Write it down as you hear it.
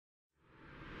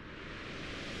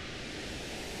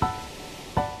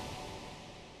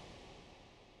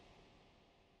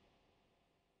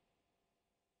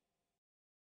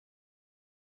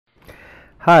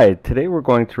Hi, today we're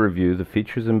going to review the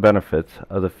features and benefits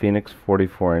of the Phoenix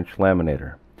 44-inch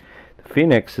Laminator. The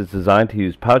Phoenix is designed to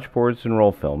use pouch boards and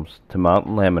roll films to mount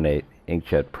and laminate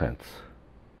inkjet prints.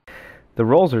 The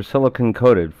rolls are silicone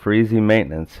coated for easy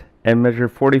maintenance and measure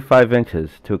 45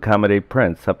 inches to accommodate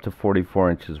prints up to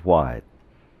 44 inches wide.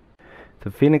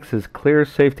 The Phoenix's clear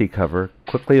safety cover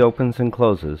quickly opens and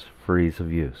closes for ease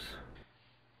of use.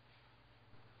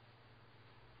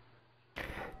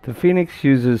 The Phoenix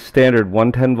uses standard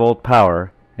 110 volt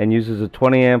power and uses a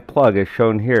 20 amp plug as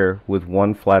shown here with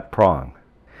one flat prong.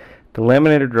 The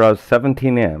Laminator draws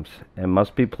 17 amps and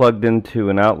must be plugged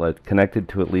into an outlet connected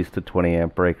to at least a 20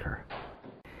 amp breaker.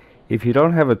 If you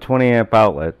don't have a 20 amp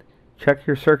outlet, check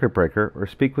your circuit breaker or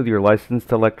speak with your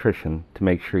licensed electrician to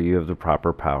make sure you have the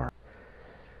proper power.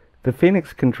 The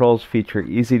Phoenix controls feature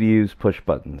easy to use push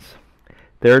buttons.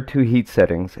 There are two heat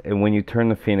settings, and when you turn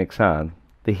the Phoenix on,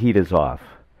 the heat is off.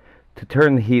 To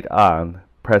turn the heat on,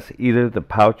 press either the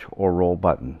pouch or roll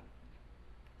button.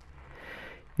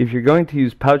 If you're going to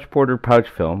use pouch board or pouch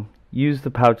film, use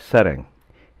the pouch setting.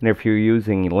 And if you're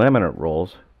using laminate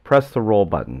rolls, press the roll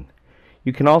button.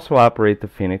 You can also operate the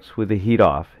Phoenix with the heat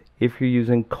off if you're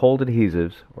using cold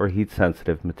adhesives or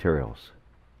heat-sensitive materials.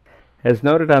 As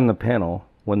noted on the panel,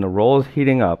 when the roll is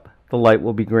heating up, the light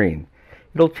will be green.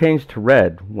 It'll change to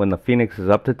red when the Phoenix is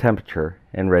up to temperature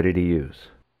and ready to use.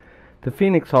 The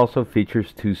Phoenix also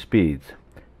features two speeds.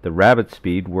 The Rabbit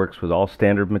speed works with all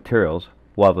standard materials,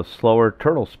 while the slower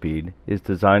Turtle speed is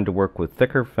designed to work with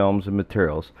thicker films and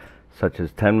materials such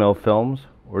as 10mm films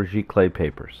or giclée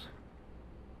papers.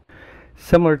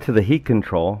 Similar to the heat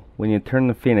control, when you turn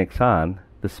the Phoenix on,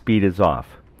 the speed is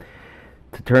off.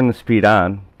 To turn the speed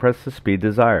on, press the speed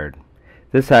desired.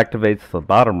 This activates the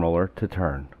bottom roller to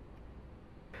turn.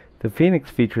 The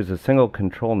Phoenix features a single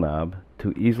control knob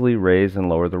to easily raise and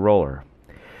lower the roller.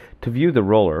 To view the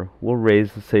roller, we'll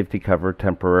raise the safety cover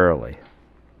temporarily.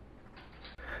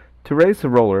 To raise the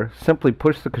roller, simply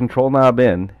push the control knob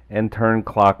in and turn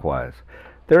clockwise.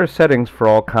 There are settings for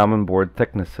all common board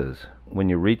thicknesses. When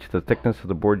you reach the thickness of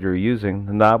the board you're using,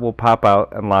 the knob will pop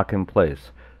out and lock in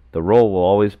place. The roll will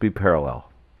always be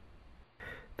parallel.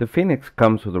 The Phoenix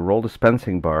comes with a roll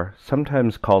dispensing bar,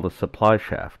 sometimes called a supply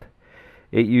shaft.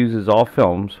 It uses all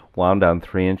films wound on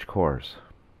 3-inch cores.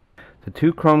 The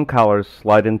two chrome collars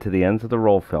slide into the ends of the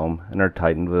roll film and are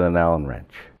tightened with an Allen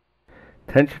wrench.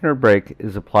 Tension or brake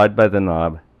is applied by the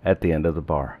knob at the end of the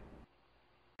bar.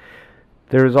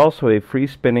 There is also a free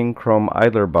spinning chrome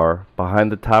idler bar behind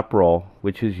the top roll,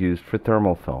 which is used for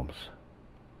thermal films.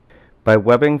 By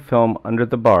webbing film under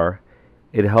the bar,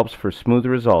 it helps for smooth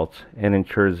results and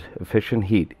ensures efficient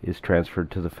heat is transferred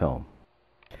to the film.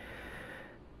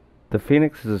 The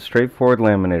Phoenix is a straightforward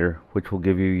laminator which will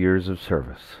give you years of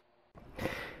service.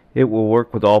 It will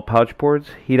work with all pouch boards,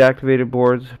 heat-activated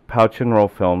boards, pouch and roll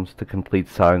films to complete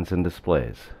signs and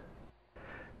displays.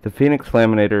 The Phoenix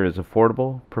Laminator is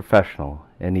affordable, professional,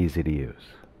 and easy to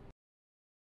use.